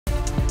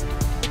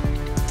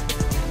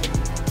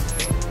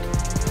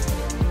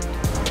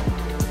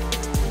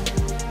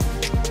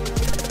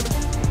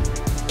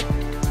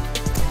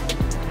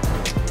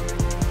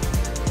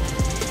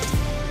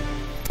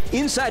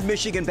Inside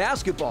Michigan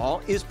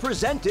Basketball is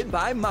presented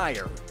by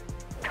Meijer.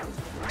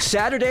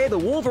 Saturday, the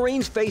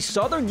Wolverines face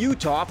Southern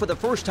Utah for the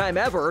first time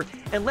ever,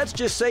 and let's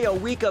just say a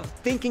week of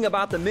thinking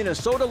about the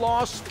Minnesota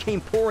loss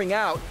came pouring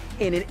out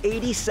in an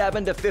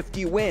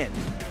 87-50 win.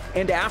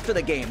 And after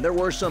the game, there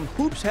were some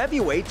hoops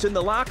heavyweights in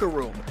the locker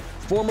room.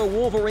 Former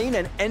Wolverine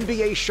and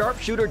NBA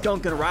sharpshooter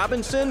Duncan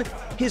Robinson,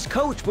 his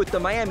coach with the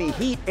Miami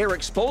Heat,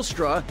 Eric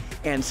Spoelstra,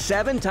 and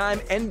seven-time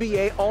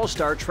NBA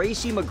All-Star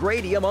Tracy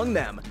McGrady among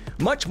them.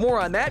 Much more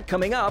on that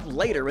coming up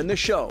later in the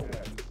show.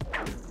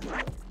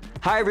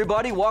 Hi,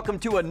 everybody. Welcome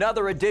to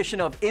another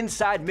edition of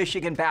Inside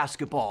Michigan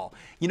Basketball.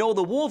 You know,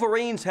 the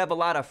Wolverines have a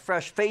lot of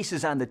fresh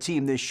faces on the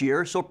team this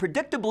year, so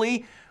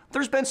predictably,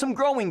 there's been some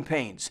growing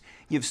pains.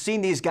 You've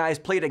seen these guys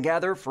play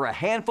together for a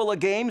handful of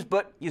games,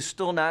 but you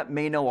still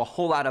may know a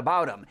whole lot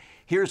about them.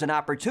 Here's an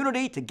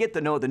opportunity to get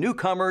to know the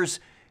newcomers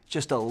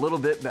just a little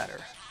bit better.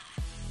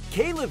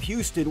 Caleb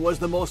Houston was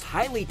the most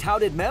highly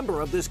touted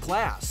member of this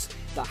class,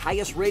 the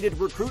highest rated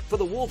recruit for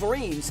the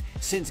Wolverines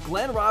since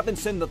Glenn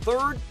Robinson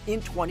III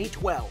in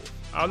 2012.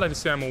 I'd like to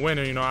say I'm a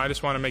winner. You know, I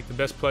just want to make the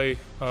best play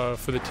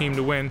for the team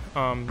to win,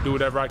 do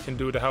whatever I can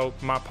do to help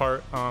my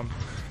part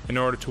in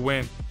order to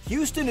win.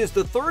 Houston is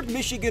the third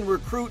Michigan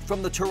recruit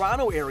from the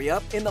Toronto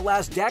area in the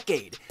last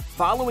decade,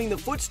 following the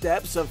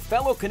footsteps of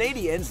fellow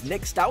Canadians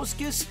Nick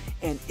Stauskas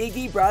and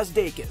Iggy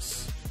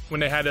Brazdeikis. When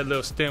they had that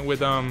little stint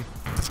with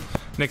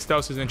Nick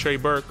Stauskas and Trey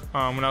Burke,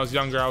 when I was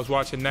younger, I was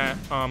watching that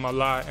a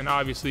lot. And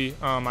obviously,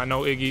 I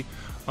know Iggy,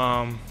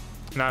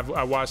 and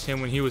I watched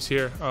him when he was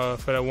here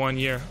for that 1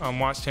 year,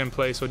 watched him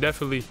play. So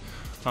definitely,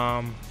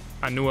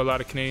 I knew a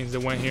lot of Canadians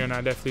that went here, and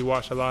I definitely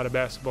watched a lot of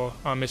basketball,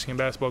 Michigan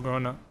basketball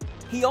growing up.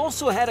 He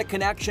also had a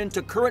connection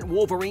to current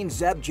Wolverine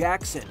Zeb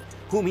Jackson,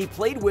 whom he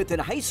played with in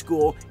high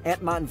school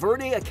at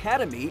Montverde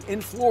Academy in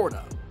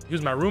Florida. He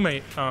was my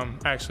roommate,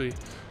 actually.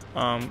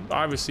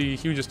 Obviously,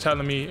 he was just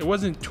telling me it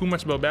wasn't too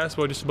much about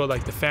basketball, just about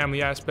like the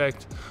family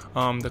aspect,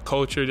 the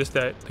culture, just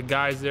that the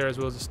guys there as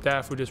well as the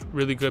staff were just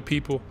really good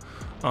people.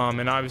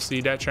 And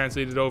obviously that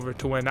translated over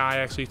to when I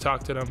actually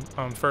talked to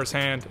them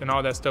firsthand, and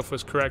all that stuff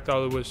was correct,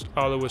 all it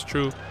was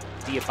true.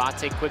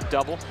 Diabate, quick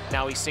double,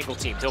 now he's single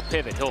teamed. He'll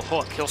pivot, he'll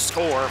hook, he'll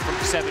score from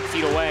 7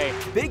 feet away.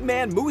 Big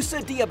man Moussa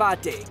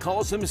Diabate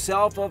calls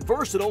himself a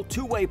versatile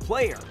two-way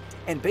player,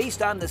 and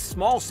based on the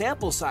small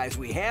sample size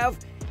we have,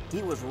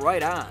 he was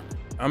right on.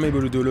 I'm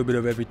able to do a little bit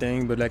of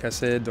everything, but like I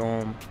said,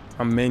 I'm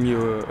mainly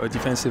a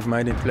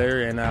defensive-minded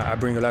player, and I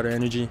bring a lot of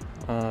energy.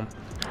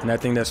 And I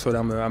think that's what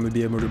I'm going to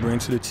be able to bring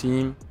to the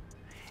team.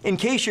 In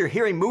case you're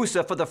hearing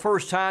Moussa for the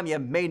first time, you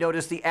may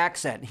notice the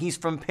accent. He's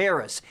from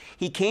Paris.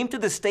 He came to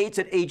the States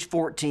at age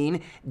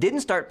 14, didn't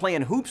start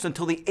playing hoops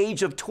until the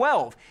age of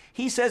 12.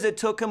 He says it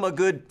took him a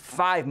good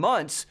 5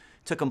 months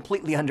to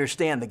completely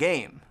understand the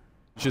game.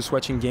 Just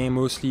watching game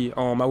mostly,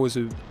 I was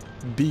a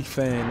big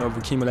fan of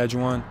Hakeem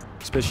Olajuwon,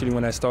 especially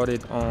when I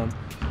started.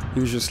 He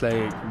was just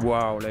like,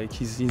 wow, like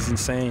he's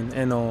insane.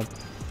 And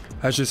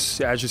I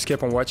just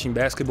kept on watching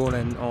basketball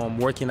and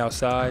working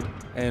outside,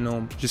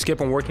 and just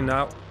kept on working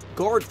out.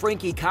 Guard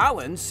Frankie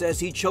Collins says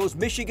he chose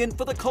Michigan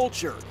for the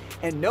culture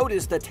and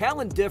noticed the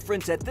talent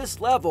difference at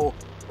this level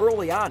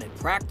early on in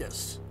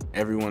practice.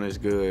 Everyone is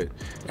good.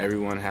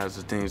 Everyone has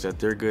the things that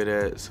they're good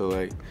at. So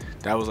like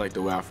that was like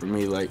the wow for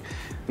me. Like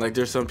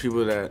there's some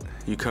people that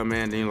you come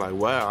in and you're like,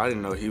 wow, I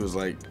didn't know he was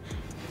like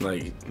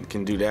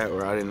can do that,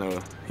 or I didn't know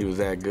he was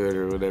that good,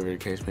 or whatever the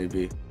case may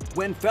be.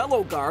 When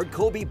fellow guard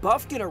Kobe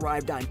Bufkin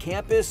arrived on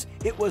campus,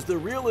 it was the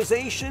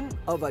realization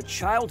of a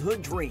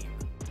childhood dream.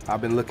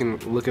 I've been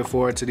looking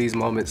forward to these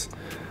moments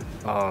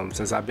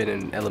since I've been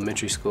in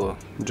elementary school,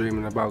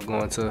 dreaming about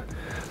going to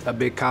a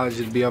big college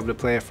to be able to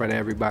play in front of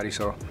everybody.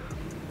 So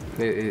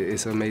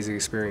it's an amazing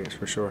experience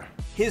for sure.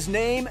 His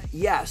name,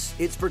 yes,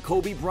 it's for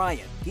Kobe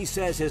Bryant. He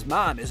says his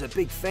mom is a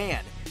big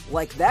fan.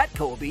 Like that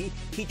Kobe,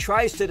 he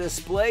tries to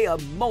display a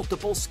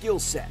multiple skill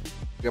set.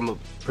 I'm a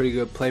pretty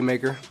good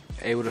playmaker,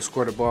 able to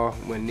score the ball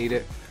when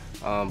needed,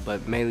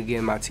 but mainly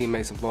getting my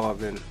teammates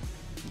involved and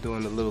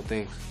doing the little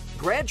things.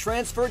 Grad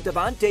transfer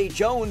Devontae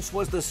Jones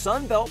was the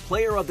Sun Belt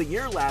Player of the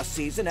Year last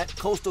season at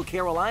Coastal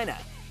Carolina.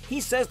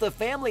 He says the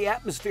family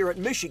atmosphere at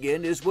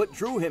Michigan is what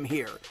drew him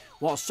here,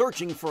 while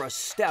searching for a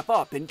step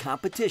up in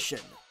competition.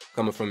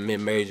 Coming from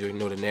mid-major, you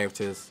know, the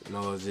narratives, you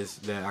know, it's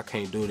just that I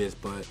can't do this,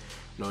 but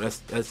you know,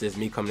 that's just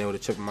me coming in with a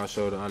chip on my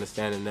shoulder,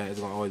 understanding that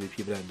it's gonna always be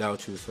people that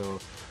doubt you. So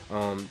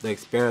the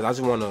experience,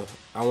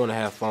 I wanna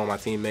have fun with my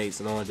teammates,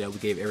 knowing that we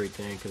gave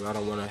everything, because I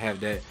don't wanna have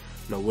that,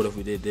 you know, what if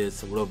we did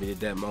this, what if we did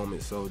that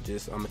moment. So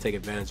I'm gonna take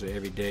advantage of it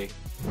every day.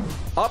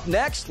 Up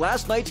next,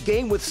 last night's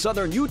game with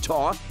Southern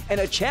Utah and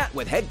a chat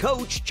with head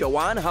coach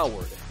Juwan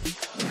Howard.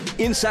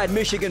 Inside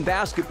Michigan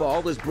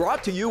Basketball is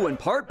brought to you in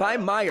part by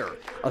Meijer,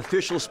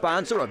 official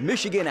sponsor of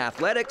Michigan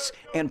Athletics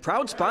and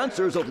proud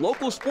sponsors of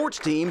local sports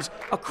teams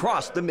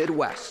across the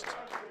Midwest.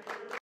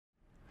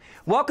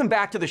 Welcome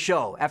back to the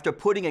show. After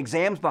putting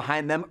exams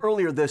behind them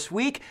earlier this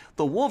week,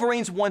 the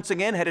Wolverines once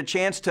again had a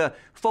chance to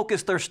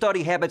focus their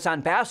study habits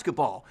on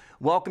basketball,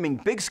 welcoming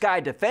Big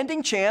Sky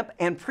defending champ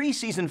and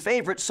preseason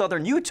favorite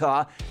Southern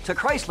Utah to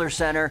Chrysler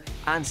Center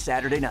on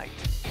Saturday night.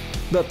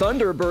 The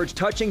Thunderbirds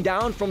touching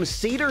down from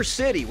Cedar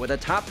City with a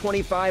top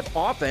 25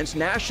 offense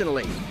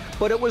nationally.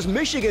 But it was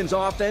Michigan's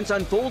offense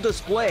on full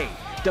display.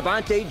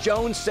 Devontae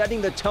Jones setting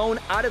the tone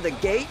out of the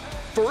gate.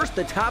 First,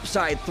 the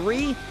topside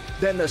three,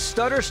 then the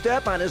stutter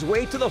step on his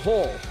way to the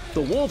hole.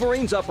 The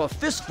Wolverines up a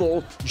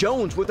fistful,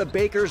 Jones with a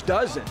baker's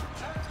dozen.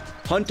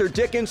 Hunter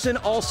Dickinson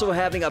also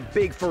having a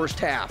big first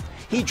half.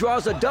 He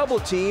draws a double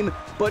team,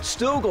 but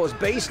still goes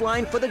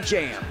baseline for the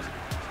jam.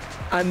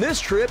 On this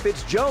trip,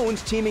 it's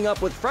Jones teaming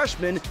up with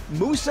freshman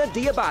Moussa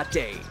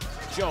Diabate.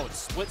 Jones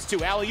splits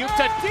to alley-oop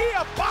to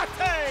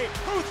Diabate,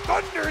 who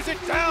thunders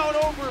it down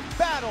over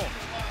Battle.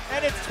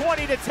 And it's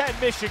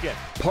 20-10 Michigan.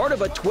 Part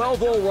of a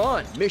 12-0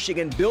 run,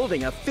 Michigan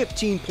building a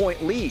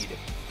 15-point lead.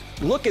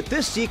 Look at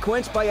this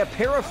sequence by a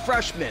pair of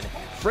freshmen.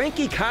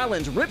 Frankie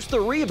Collins rips the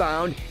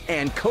rebound,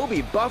 and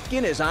Kobe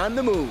Bufkin is on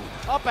the move.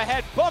 Up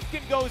ahead,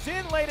 Bufkin goes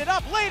in, laid it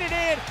up, laid it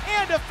in,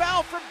 and a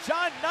foul from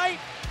John Knight.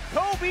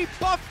 Kobe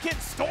Bufkin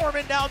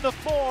storming down the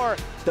floor.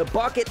 The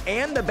bucket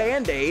and the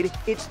Band-Aid,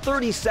 it's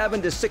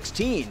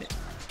 37-16.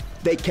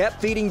 They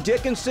kept feeding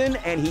Dickinson,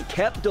 and he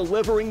kept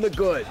delivering the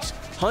goods.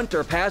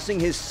 Hunter passing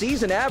his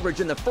season average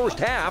in the first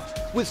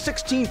half with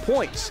 16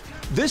 points.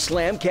 This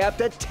slam capped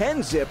a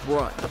 10-zip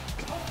run.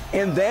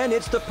 And then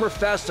it's the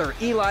professor,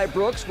 Eli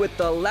Brooks, with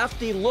the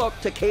lefty look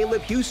to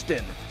Caleb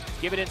Houston.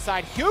 Give it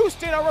inside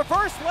Houston, a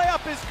reverse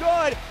layup is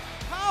good.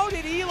 How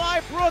did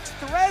Eli Brooks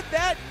thread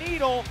that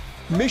needle?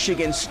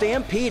 Michigan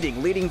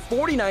stampeding, leading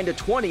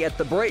 49-20 at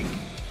the break.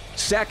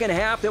 Second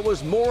half, it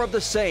was more of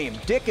the same.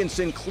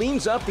 Dickinson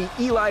cleans up the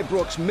Eli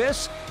Brooks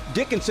miss.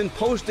 Dickinson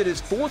posted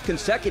his fourth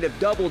consecutive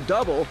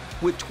double-double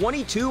with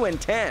 22 and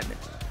 10.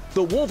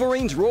 The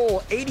Wolverines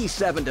roll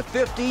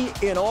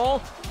 87-50. In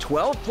all,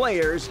 12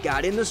 players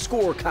got in the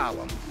score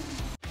column.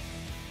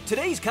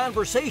 Today's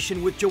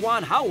conversation with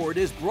Juwan Howard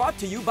is brought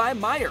to you by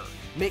Meijer.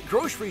 Make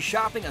grocery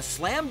shopping a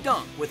slam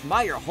dunk with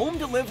Meijer home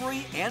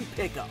delivery and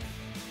pickup.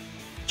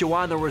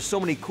 Juwan, there were so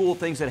many cool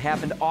things that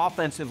happened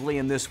offensively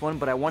in this one,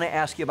 but I want to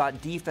ask you about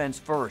defense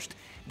first.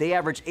 They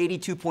averaged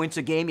 82 points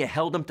a game. You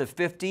held them to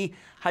 50.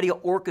 How do you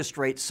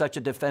orchestrate such a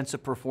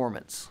defensive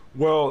performance?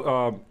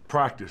 Well,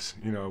 practice.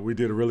 You know, we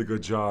did a really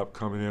good job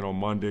coming in on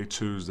Monday,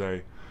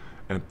 Tuesday,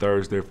 and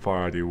Thursday,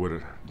 Friday with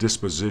a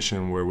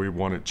disposition where we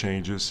wanted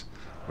changes.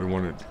 We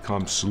wanted to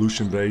come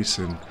solution-based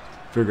and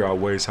figure out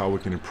ways how we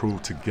can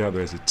improve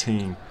together as a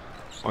team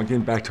on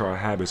getting back to our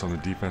habits on the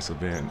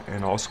defensive end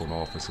and also on the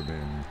offensive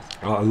end.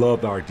 I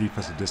loved our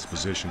defensive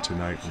disposition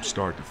tonight from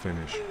start to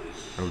finish.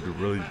 We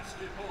really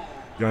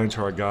got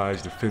into our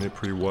guys, defended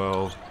pretty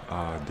well,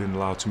 didn't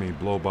allow too many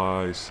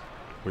blow-bys,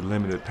 we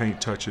limited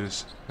paint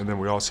touches, and then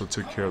we also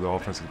took care of the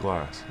offensive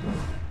glass.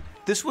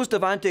 This was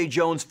Devontae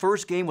Jones'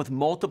 first game with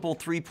multiple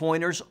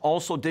three-pointers,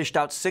 also dished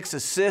out 6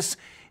 assists.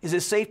 Is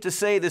it safe to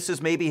say this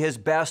is maybe his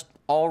best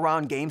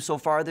all-around game so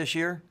far this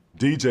year?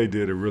 DJ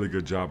did a really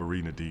good job of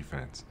reading the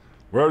defense.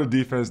 Whatever the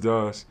defense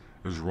does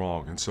is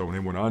wrong, and so when they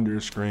went under the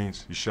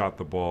screens, he shot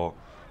the ball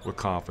with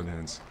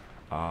confidence.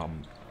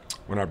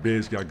 When our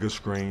bigs got good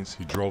screens,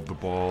 he drove the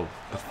ball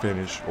to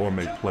finish or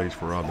make plays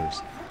for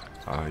others.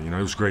 You know,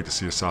 it was great to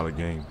see a solid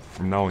game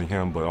from not only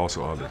him but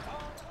also others.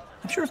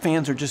 I'm sure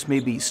fans are just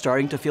maybe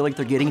starting to feel like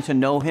they're getting to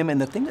know him, and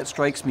the thing that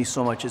strikes me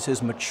so much is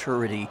his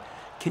maturity.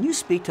 Can you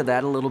speak to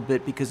that a little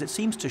bit, because it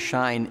seems to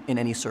shine in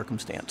any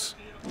circumstance?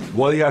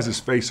 Well, he has his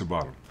face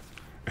about him.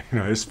 You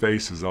know, his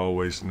face is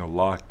always, you know,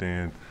 locked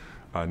in.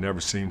 Never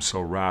seems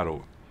so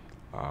rattled.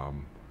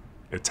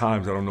 At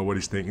times, I don't know what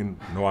he's thinking.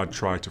 I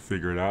try to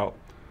figure it out,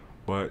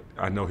 but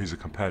I know he's a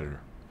competitor.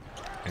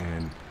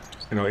 And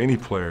you know, any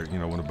player, you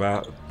know, when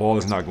the ball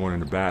is not going in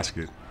the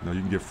basket, you know,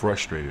 you can get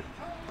frustrated.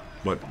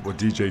 But what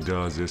DJ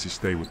does is he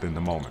stays within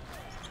the moment.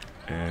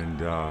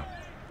 And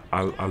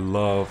I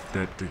love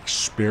that the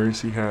experience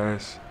he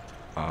has,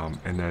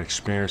 and that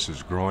experience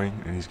is growing,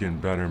 and he's getting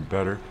better and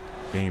better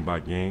game by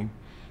game.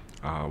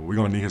 We're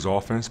going to need his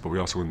offense, but we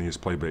also going to need his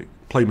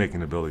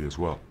playmaking ability as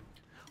well.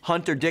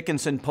 Hunter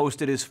Dickinson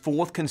posted his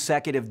 4th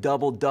consecutive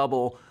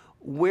double-double.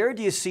 Where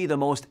do you see the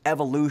most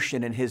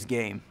evolution in his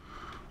game?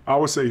 I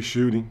would say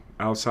shooting,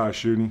 outside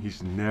shooting.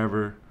 He's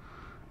never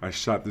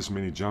shot this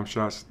many jump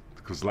shots,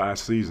 because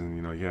last season,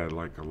 you know, he had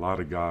like a lot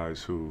of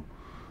guys who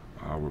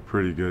were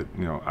pretty good,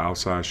 you know,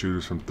 outside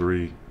shooters from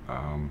 3.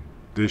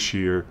 This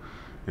year,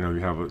 you know, you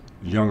have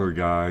younger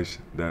guys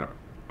that are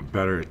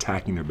better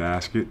attacking the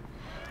basket.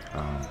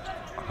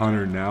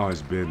 Hunter now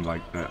has been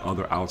like that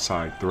other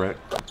outside threat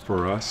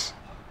for us.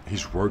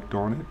 He's worked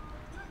on it,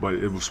 but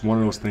it was one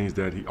of those things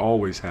that he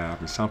always had.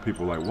 And some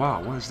people are like,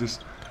 wow, where does this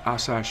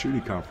outside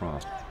shooting come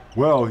from?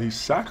 Well, he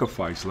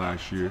sacrificed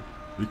last year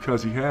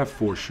because he had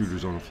 4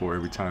 shooters on the floor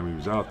every time he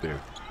was out there.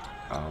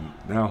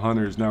 Now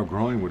Hunter is now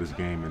growing with his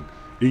game, and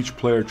each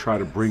player try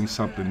to bring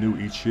something new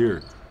each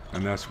year,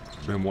 and that's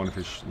been one of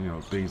his, you know,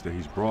 things that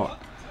he's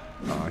brought.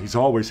 He's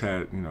always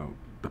had,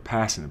 the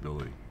passing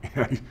ability.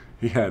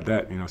 He had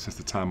that, since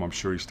the time I'm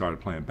sure he started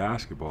playing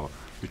basketball,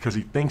 because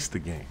he thinks the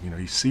game.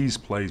 He sees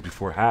plays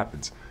before it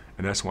happens,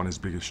 and that's one of his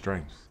biggest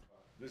strengths.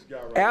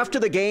 After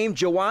the game,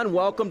 Juwan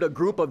welcomed a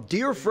group of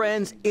dear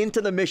friends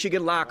into the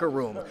Michigan locker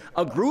room,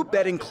 a group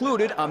that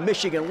included a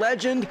Michigan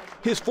legend,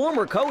 his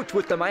former coach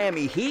with the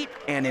Miami Heat,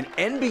 and an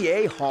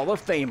NBA Hall of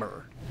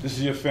Famer. This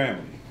is your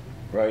family,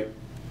 right?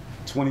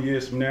 20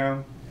 years from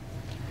now,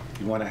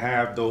 you want to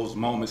have those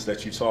moments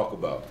that you talk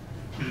about,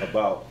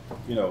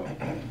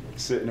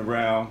 sitting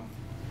around,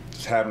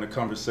 just having a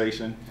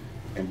conversation,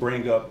 and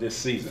bring up this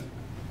season,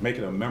 make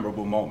it a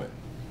memorable moment,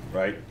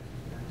 right?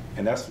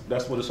 And that's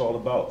what it's all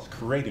about,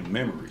 creating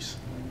memories.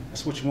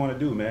 That's what you want to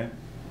do, man.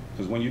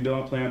 Because when you're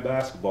done playing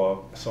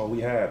basketball, that's all we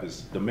have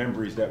is the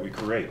memories that we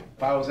create.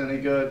 If I was any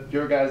good,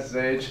 your guys'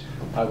 age,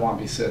 I'd want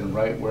to be sitting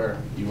right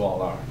where you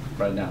all are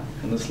right now,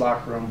 in this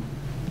locker room,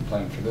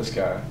 playing for this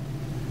guy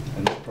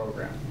and this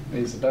program.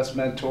 He's the best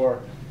mentor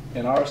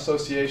in our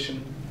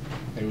association.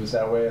 He was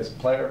that way as a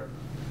player.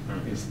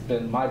 He's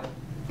been my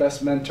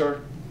best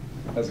mentor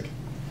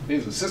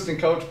he's an assistant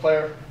coach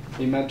player.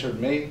 He mentored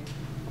me,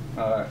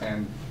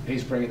 and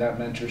he's bringing that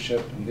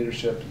mentorship and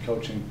leadership and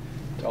coaching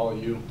to all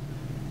of you.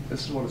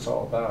 This is what it's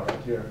all about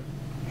right here.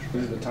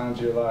 These are the times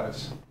of your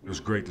lives. It was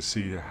great to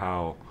see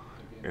how,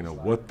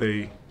 what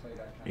they,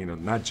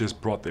 not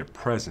just brought their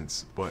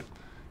presence, but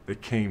they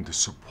came to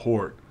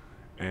support,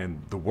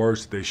 and the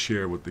words that they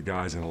shared with the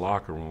guys in the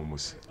locker room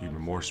was even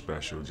more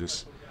special.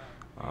 Just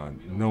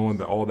knowing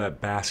that all that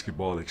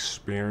basketball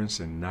experience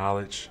and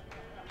knowledge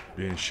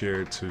being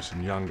shared to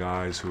some young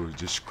guys who are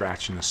just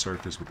scratching the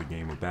surface with the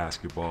game of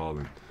basketball,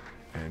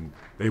 and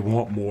they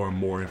want more and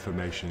more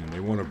information. They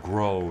want to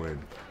grow,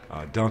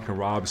 and Duncan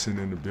Robinson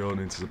in the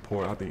building to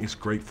support. I think it's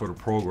great for the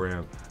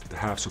program to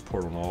have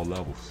support on all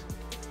levels.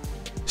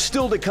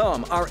 Still to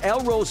come, our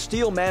Elrose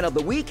Steel Man of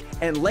the Week,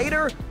 and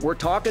later, we're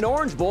talking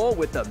Orange Bowl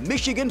with the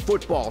Michigan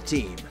football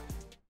team.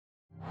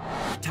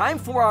 Time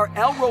for our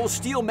Elrose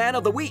Steel Man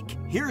of the Week.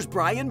 Here's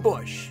Brian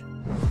Bush.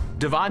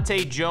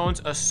 Davante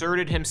Jones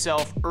asserted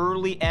himself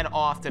early and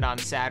often on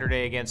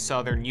Saturday against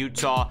Southern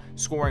Utah,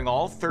 scoring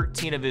all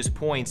 13 of his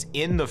points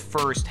in the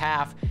first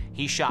half.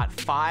 He shot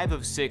 5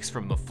 of 6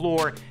 from the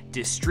floor,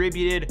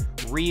 distributed,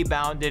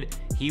 rebounded.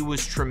 He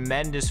was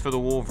tremendous for the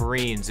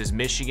Wolverines as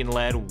Michigan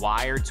led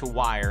wire to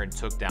wire and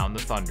took down the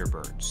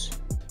Thunderbirds.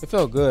 It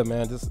felt good,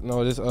 man. This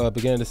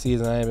beginning of the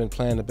season, I ain't been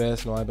playing the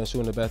best. I ain't been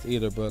shooting the best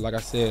either. But like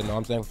I said,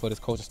 I'm thankful for this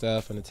coaching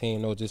staff and the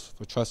team, just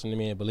for trusting in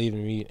me and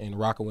believing in me and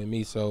rocking with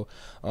me. So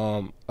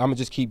I'm gonna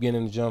just keep getting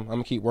in the gym. I'm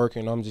gonna keep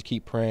working. I'm gonna just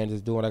keep praying,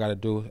 just doing what I gotta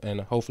do,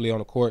 and hopefully on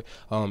the court,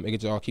 it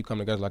can all keep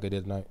coming together like it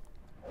did tonight.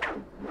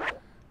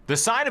 The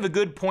sign of a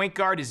good point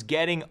guard is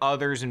getting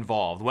others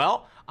involved.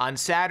 Well, on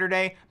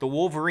Saturday, the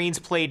Wolverines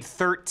played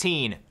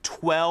 13.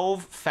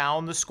 12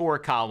 found the score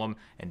column,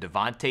 and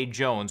Davante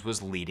Jones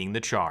was leading the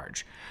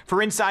charge.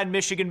 For Inside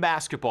Michigan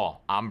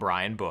Basketball, I'm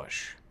Brian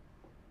Bush.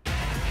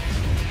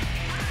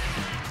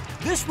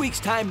 This week's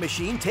time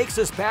machine takes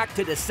us back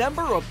to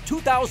December of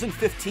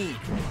 2015.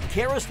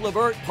 Caris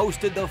LeVert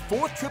posted the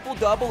 4th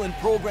triple-double in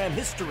program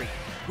history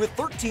with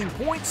 13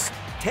 points,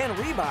 10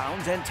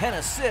 rebounds, and 10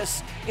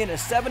 assists in a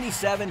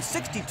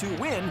 77-62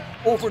 win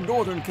over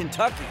Northern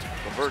Kentucky.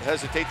 LeVert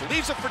hesitates,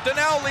 leaves it for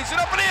Donnell, leaves it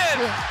up and in!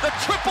 The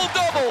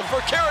triple-double for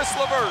Caris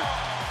LeVert,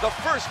 the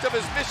first of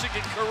his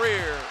Michigan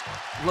career.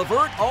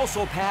 LeVert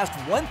also passed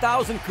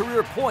 1,000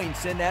 career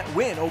points in that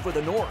win over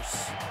the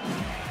Norse.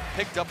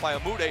 Picked up by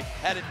Amude,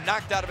 had it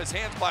knocked out of his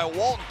hands by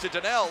Walton to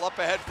Donnell, up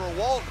ahead for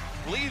Walton,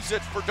 leaves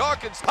it for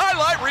Dawkins,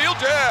 highlight reel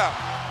jam!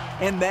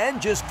 And then,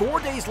 just 4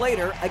 days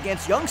later,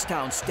 against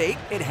Youngstown State,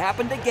 it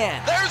happened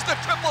again. There's the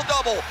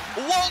triple-double,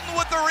 Walton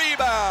with the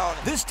rebound!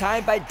 This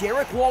time by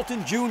Derek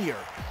Walton Jr.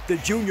 The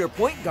junior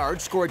point guard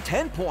scored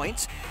 10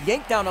 points,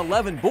 yanked down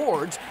 11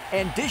 boards,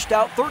 and dished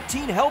out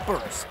 13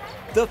 helpers.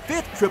 The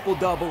 5th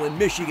triple-double in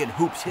Michigan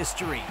hoops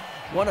history.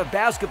 One of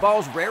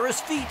basketball's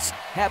rarest feats,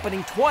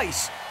 happening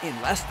twice in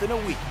less than a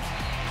week.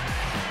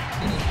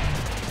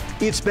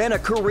 It's been a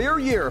career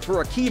year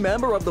for a key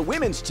member of the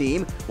women's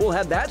team. We'll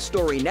have that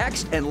story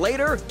next, and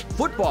later,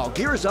 football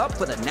gears up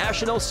for the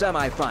national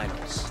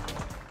semifinals.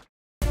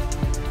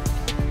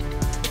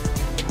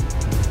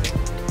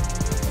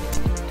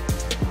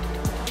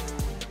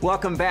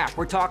 Welcome back.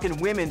 We're talking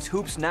women's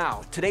hoops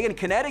now. Today in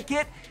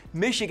Connecticut,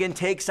 Michigan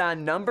takes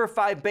on number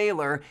 5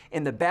 Baylor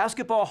in the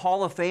Basketball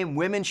Hall of Fame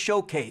Women's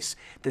Showcase,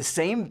 the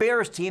same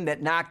Bears team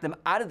that knocked them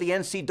out of the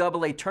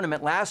NCAA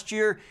tournament last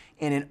year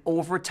in an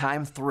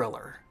overtime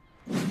thriller.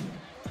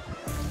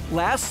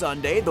 Last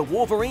Sunday, the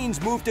Wolverines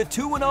moved to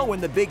 2-0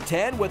 in the Big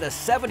Ten with a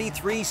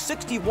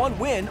 73-61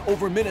 win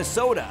over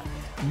Minnesota.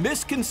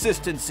 Miss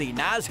consistency,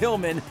 Naz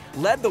Hillman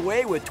led the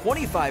way with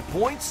 25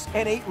 points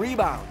and 8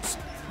 rebounds.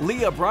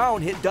 Leah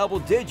Brown hit double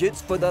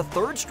digits for the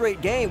 3rd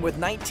straight game with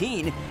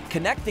 19,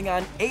 connecting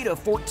on 8 of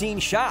 14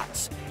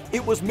 shots.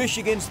 It was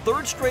Michigan's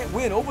 3rd straight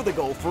win over the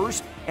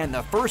Gophers and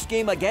the first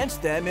game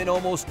against them in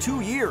almost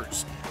 2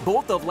 years.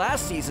 Both of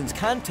last season's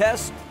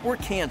contests were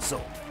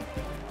canceled.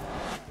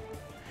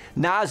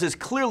 Naz is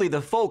clearly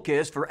the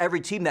focus for every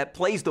team that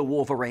plays the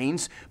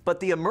Wolverines, but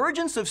the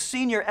emergence of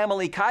senior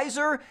Emily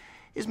Kaiser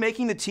is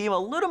making the team a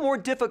little more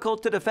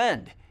difficult to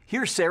defend.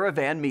 Here's Sarah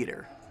Van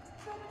Meter.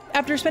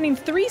 After spending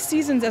 3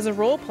 seasons as a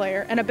role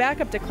player and a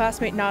backup to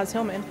classmate Naz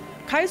Hillman,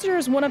 Kaiser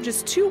is one of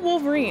just 2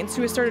 Wolverines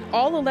who has started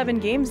all 11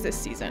 games this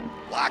season.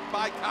 Blocked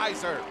by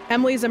Kaiser.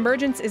 Emily's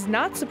emergence is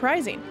not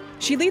surprising.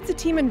 She leads the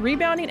team in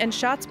rebounding and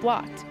shots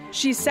blocked.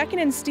 She's 2nd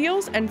in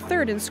steals and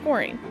 3rd in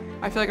scoring.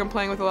 I feel like I'm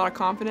playing with a lot of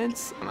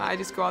confidence. I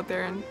just go out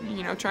there and,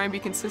 try and be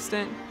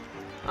consistent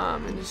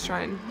and just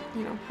try and,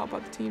 help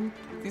out the team.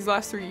 These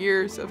last 3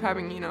 years of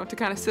having, to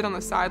kind of sit on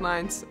the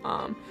sidelines,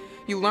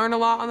 you learn a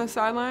lot on the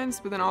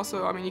sidelines, but then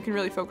also, you can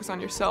really focus on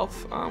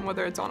yourself,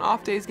 whether it's on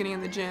off days getting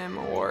in the gym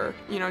or,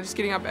 just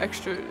getting up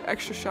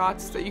extra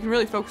shots, that you can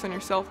really focus on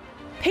yourself.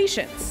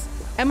 Patience.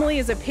 Emily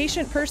is a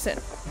patient person,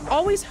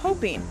 always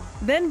hoping,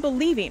 then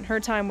believing her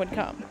time would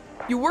come.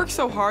 You work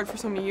so hard for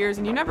so many years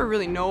and you never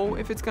really know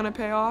if it's gonna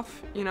pay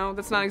off.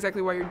 That's not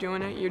exactly why you're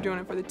doing it. You're doing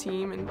it for the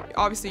team, and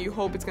obviously you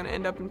hope it's gonna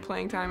end up in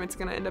playing time, it's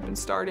gonna end up in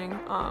starting,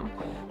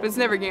 but it's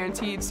never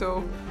guaranteed.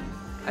 So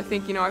I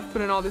think, I've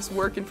put in all this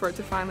work in for it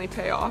to finally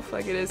pay off.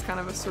 Like, it is kind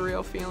of a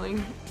surreal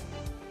feeling.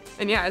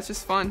 And yeah, it's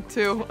just fun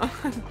too.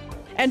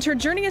 And her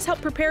journey has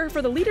helped prepare her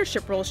for the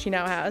leadership role she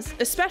now has,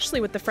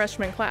 especially with the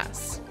freshman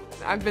class.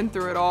 I've been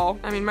through it all.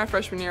 My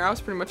freshman year, I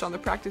was pretty much on the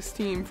practice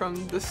team from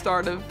the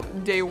start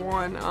of day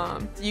one.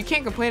 You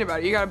can't complain about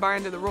it. You got to buy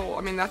into the role.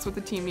 That's what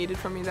the team needed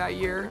from me that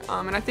year.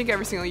 And I think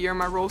every single year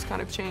my roles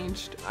kind of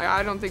changed.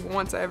 I don't think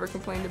once I ever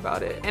complained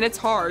about it. And it's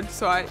hard,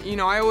 so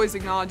I always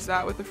acknowledge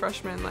that with the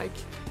freshmen. Like,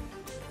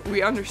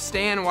 we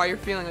understand why you're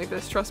feeling like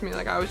this. Trust me,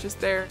 like, I was just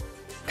there.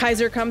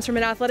 Kaiser comes from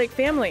an athletic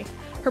family.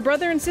 Her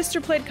brother and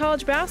sister played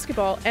college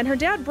basketball, and her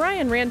dad,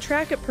 Brian, ran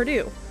track at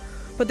Purdue.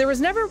 But there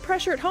was never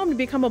pressure at home to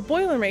become a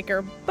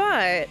Boilermaker,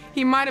 but...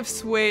 He might have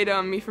swayed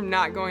me from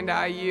not going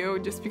to IU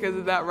just because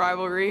of that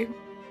rivalry.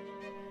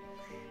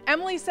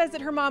 Emily says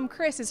that her mom,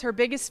 Chris, is her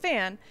biggest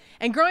fan,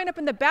 and growing up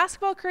in the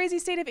basketball-crazy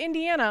state of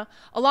Indiana,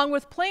 along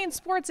with playing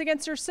sports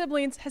against her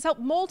siblings, has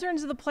helped mold her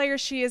into the player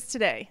she is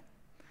today.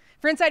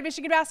 For Inside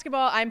Michigan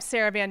Basketball, I'm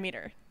Sarah Van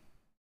Meter.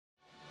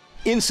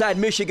 Inside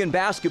Michigan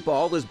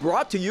Basketball is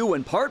brought to you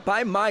in part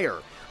by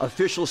Meijer,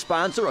 official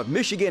sponsor of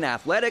Michigan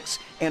Athletics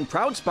and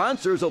proud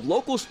sponsors of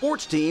local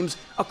sports teams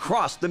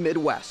across the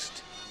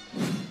Midwest.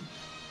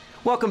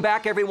 Welcome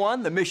back,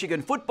 everyone. The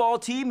Michigan football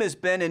team has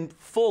been in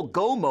full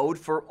go mode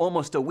for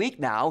almost a week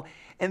now,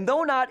 and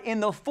though not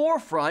in the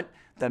forefront,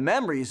 the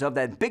memories of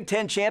that Big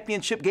Ten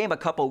championship game a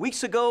couple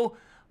weeks ago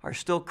are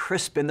still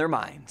crisp in their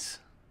minds.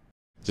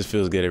 Just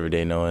feels good every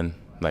day knowing,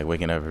 like,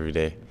 waking up every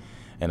day.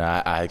 And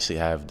I actually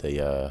have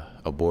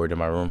a board in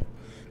my room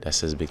that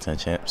says Big Ten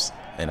Champs,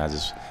 and I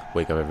just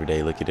wake up every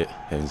day, look at it,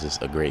 and it's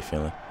just a great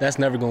feeling. That's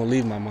never going to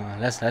leave my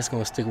mind. That's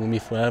going to stick with me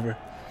forever.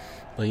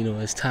 But,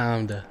 it's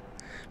time to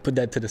put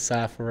that to the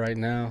side for right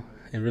now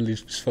and really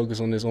just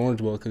focus on this Orange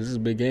Bowl, because this is a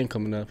big game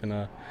coming up, and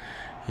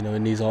it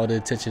needs all the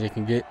attention it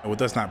can get.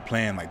 With us not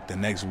playing like the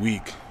next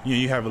week,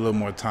 you have a little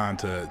more time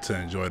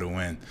to enjoy the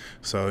win.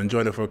 So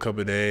enjoyed it for a couple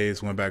of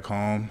days, went back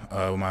home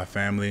with my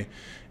family,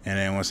 and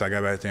then once I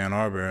got back to Ann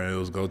Arbor, it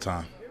was go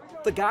time.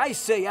 The guys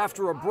say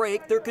after a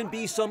break there can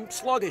be some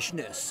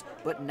sluggishness,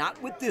 but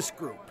not with this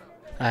group.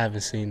 I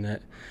haven't seen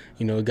that.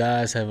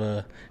 Guys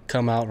have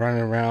come out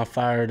running around,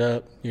 fired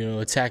up,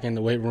 attacking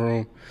the weight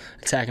room,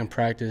 attacking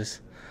practice.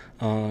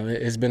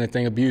 It's been a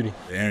thing of beauty.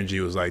 The energy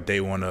was like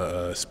day one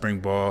of spring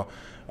ball.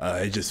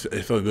 It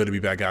felt good to be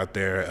back out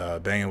there,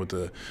 banging with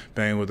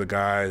the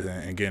guys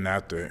and getting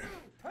after it.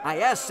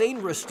 I asked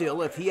Sainristil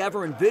still if he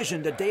ever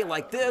envisioned a day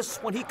like this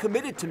when he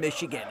committed to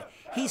Michigan.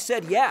 He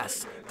said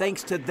yes,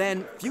 thanks to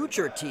then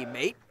future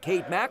teammate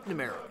Cade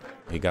McNamara.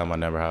 He got my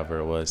number, however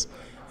it was,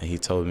 and he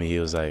told me, he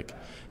was like,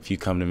 if you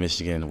come to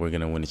Michigan, we're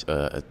gonna win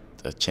a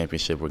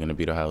championship. We're gonna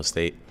beat Ohio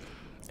State.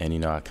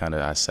 And I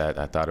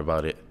thought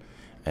about it,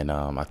 and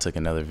I took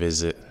another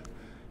visit,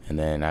 and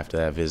then after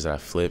that visit, I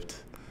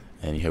flipped,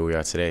 and here we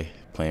are today,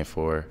 playing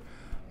for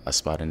a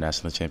spot in the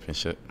national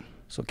championship.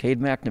 So Cade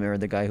McNamara,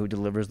 the guy who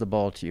delivers the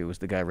ball to you, is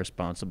the guy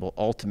responsible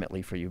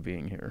ultimately for you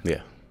being here.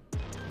 Yeah.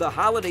 The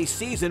holiday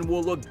season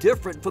will look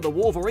different for the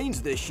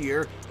Wolverines this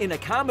year, an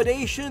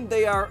accommodation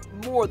they are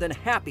more than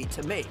happy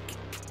to make.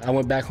 I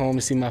went back home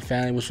to see my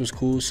family, which was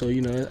cool, so,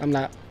 I'm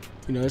not,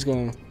 it's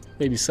going to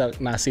maybe suck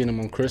not seeing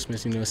them on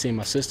Christmas, seeing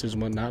my sisters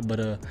and whatnot,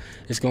 but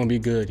it's going to be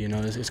good,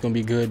 it's going to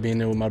be good being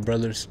there with my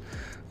brothers,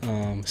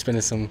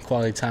 spending some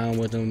quality time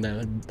with them,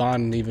 that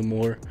bonding even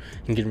more,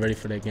 and getting ready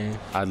for that game.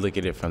 I look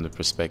at it from the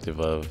perspective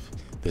of,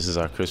 this is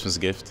our Christmas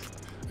gift,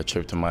 a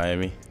trip to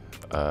Miami.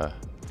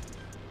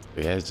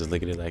 Just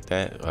look at it like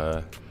that.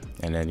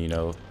 And then,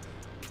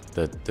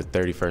 the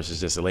 31st is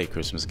just a late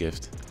Christmas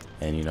gift.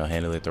 And,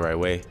 handle it the right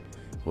way,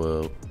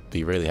 we'll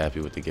be really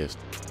happy with the gift.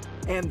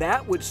 And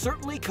that would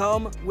certainly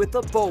come with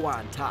a bow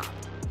on top.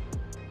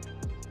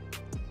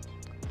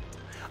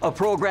 A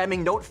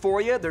programming note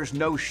for you, there's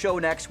no show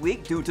next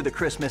week due to the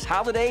Christmas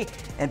holiday,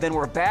 and then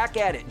we're back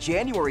at it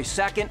January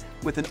 2nd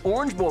with an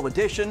Orange Bowl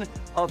edition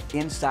of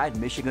Inside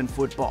Michigan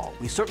Football.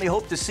 We certainly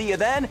hope to see you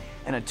then,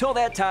 and until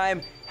that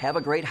time, have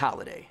a great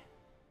holiday.